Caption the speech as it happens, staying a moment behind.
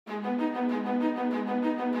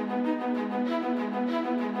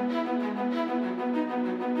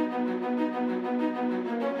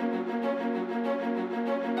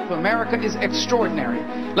America is extraordinary.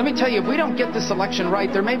 Let me tell you, if we don't get this election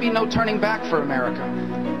right, there may be no turning back for America.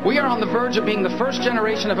 We are on the verge of being the first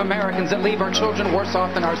generation of Americans that leave our children worse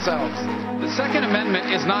off than ourselves. The Second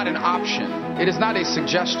Amendment is not an option. It is not a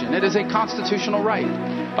suggestion. It is a constitutional right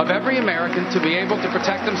of every American to be able to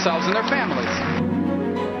protect themselves and their families.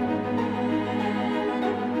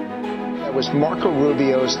 That was Marco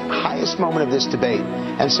Rubio's highest moment of this debate,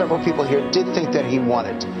 and several people here did think that he won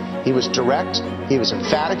it. He was direct, he was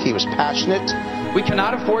emphatic, he was passionate. We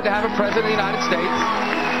cannot afford to have a president of the United States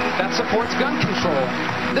that supports gun control.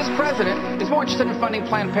 This president is more interested in funding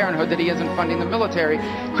Planned Parenthood than he is in funding the military.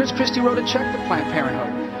 Chris Christie wrote a check to Planned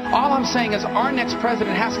Parenthood. All I'm saying is our next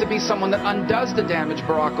president has to be someone that undoes the damage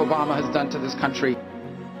Barack Obama has done to this country.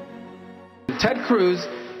 Ted Cruz,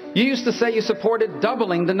 you used to say you supported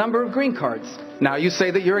doubling the number of green cards. Now you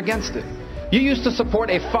say that you're against it. You used to support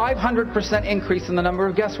a 500% increase in the number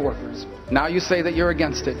of guest workers. Now you say that you're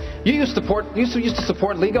against it. You used to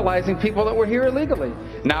support legalizing people that were here illegally.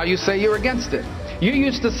 Now you say you're against it. You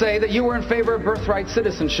used to say that you were in favor of birthright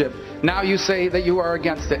citizenship. Now you say that you are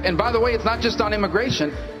against it. And by the way, it's not just on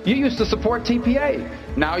immigration. You used to support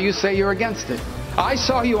TPA. Now you say you're against it. I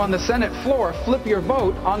saw you on the Senate floor flip your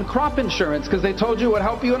vote on crop insurance because they told you it would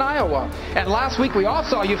help you in Iowa. And last week we all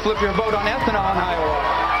saw you flip your vote on ethanol in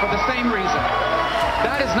Iowa for the same reason.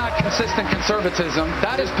 That is not consistent conservatism.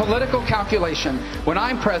 That is political calculation. When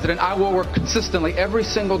I'm president, I will work consistently every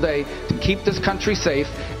single day to keep this country safe,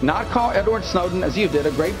 not call Edward Snowden, as you did,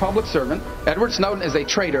 a great public servant. Edward Snowden is a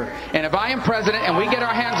traitor. And if I am president and we get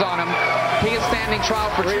our hands on him, he is standing trial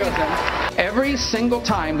for treason. Every single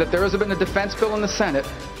time that there has been a defense bill in the Senate,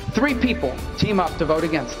 3 people team up to vote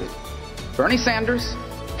against it. Bernie Sanders,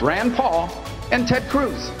 Rand Paul, and Ted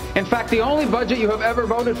Cruz. In fact, the only budget you have ever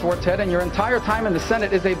voted for, Ted, in your entire time in the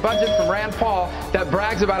Senate is a budget from Rand Paul that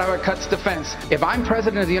brags about how it cuts defense. If I'm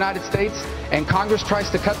president of the United States and Congress tries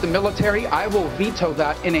to cut the military, I will veto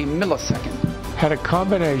that in a millisecond. Had a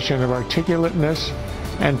combination of articulateness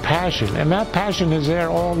and passion, and that passion is there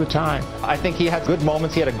all the time. I think he had good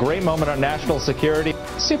moments. He had a great moment on national security.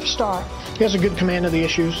 Superstar. He has a good command of the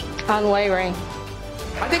issues. Unwavering.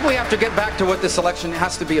 I think we have to get back to what this election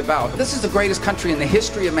has to be about. This is the greatest country in the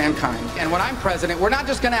history of mankind. And when I'm president, we're not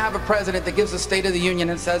just going to have a president that gives a State of the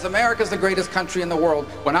Union and says America's the greatest country in the world.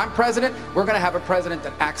 When I'm president, we're going to have a president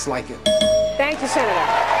that acts like it. Thank you, Senator.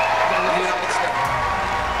 Of the United States.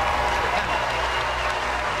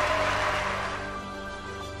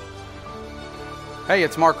 Hey,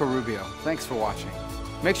 it's Marco Rubio. Thanks for watching.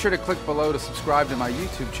 Make sure to click below to subscribe to my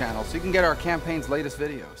YouTube channel so you can get our campaign's latest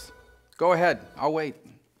videos. Go ahead, I'll wait.